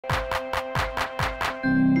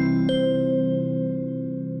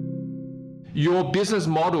your business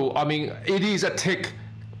model, I mean, it is a tech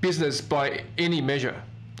business by any measure.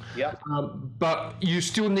 Yeah. But you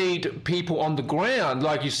still need people on the ground,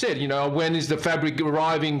 like you said. When is the fabric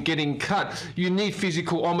arriving, getting cut? You need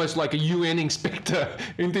physical, almost like a UN inspector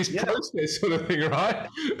in this process, sort of thing, right?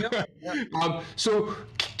 So,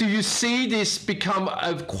 do you see this become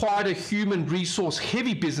quite a human resource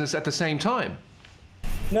heavy business at the same time?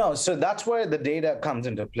 No, so that's where the data comes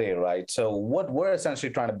into play, right? So what we're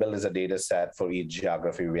essentially trying to build is a data set for each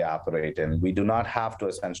geography we operate in. We do not have to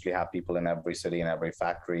essentially have people in every city and every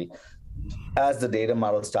factory. As the data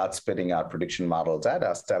model starts spitting out prediction models at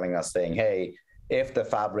us, telling us, saying, hey, if the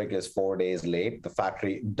fabric is 4 days late, the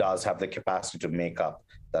factory does have the capacity to make up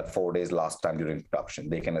that 4 days lost time during production.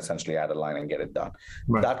 They can essentially add a line and get it done.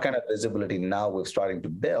 Right. That kind of visibility now we're starting to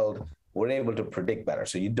build. We're able to predict better.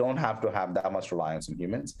 So you don't have to have that much reliance on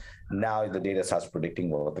humans. Now the data starts predicting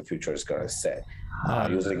what the future is going to say.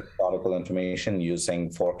 Using historical information,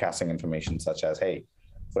 using forecasting information such as, hey,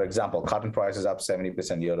 for example, cotton price is up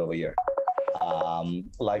 70% year over year.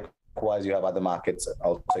 Likewise, you have other markets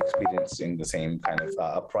also experiencing the same kind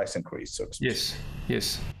of price increase, so to speak.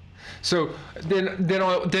 Yes. So then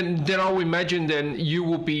I'll imagine then you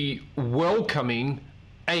will be welcoming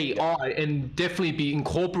AI and definitely be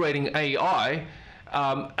incorporating AI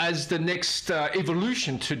as the next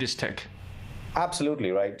evolution to this tech.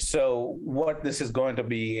 Absolutely, right. So what this is going to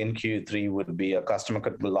be in Q3 would be a customer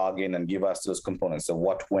could log in and give us those components of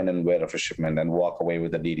what, when, and where of a shipment and walk away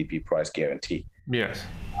with a DDP price guarantee. Yes.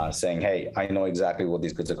 Saying, hey, I know exactly what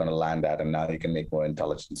these goods are going to land at, and now you can make more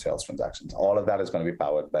intelligent sales transactions. All of that is going to be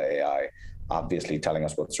powered by AI, obviously telling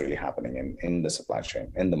us what's really happening in the supply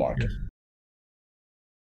chain, in the market.